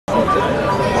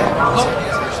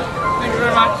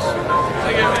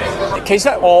其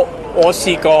實我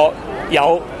試過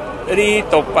有一啲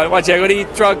毒品或者嗰啲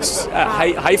drugs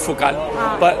喺附近，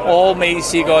但我未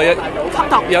試過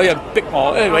有人逼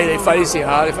我，喂你快啲試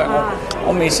下，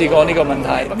我未試過呢個問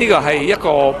題。呢個係一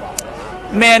個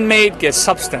man-made 嘅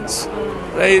substance，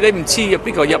 你唔知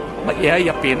邊個入乜嘢喺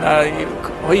入邊啊，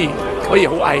可以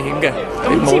好危險嘅。咁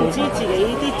知唔知自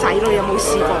己啲仔女有冇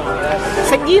試過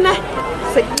食煙咧？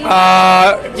食煙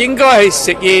應該係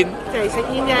食煙，就係食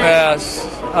煙嘅。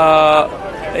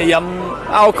飲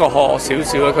alcohol 少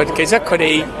少啊，其實佢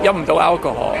哋飲唔到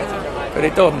alcohol， 佢哋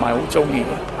都唔係好中意。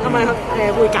係咪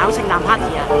會搞聖誕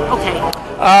party 啊？屋企？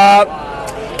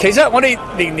其實我哋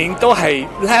年年都係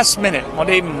last minute， 我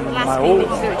哋唔係好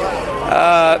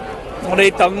我哋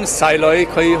等細女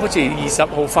佢好似20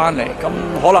號翻嚟，咁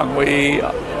可能會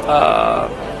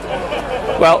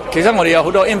well， 其實我哋有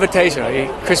好多 invitation 係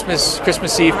Christmas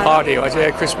Eve party 或者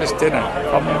Christmas dinner，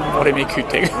 咁我哋未決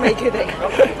定。未決定。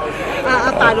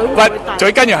大女會唔會帶？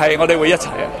最緊要係我哋會一齊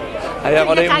啊！係啊，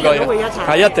我哋5個人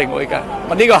係一定會㗎。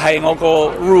呢個係我個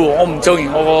rule， 我唔中意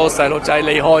我個細路仔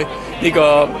離開呢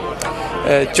個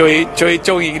最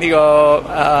中意呢個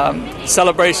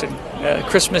celebration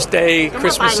Christmas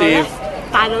Day、Christmas Eve。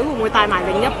大女會唔會帶埋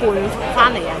另一半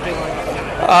翻嚟啊？叫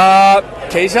我。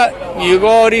其實如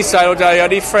果啲細路仔有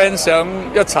啲 friend 想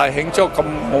一齊慶祝，咁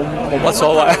冇乜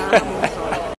所謂。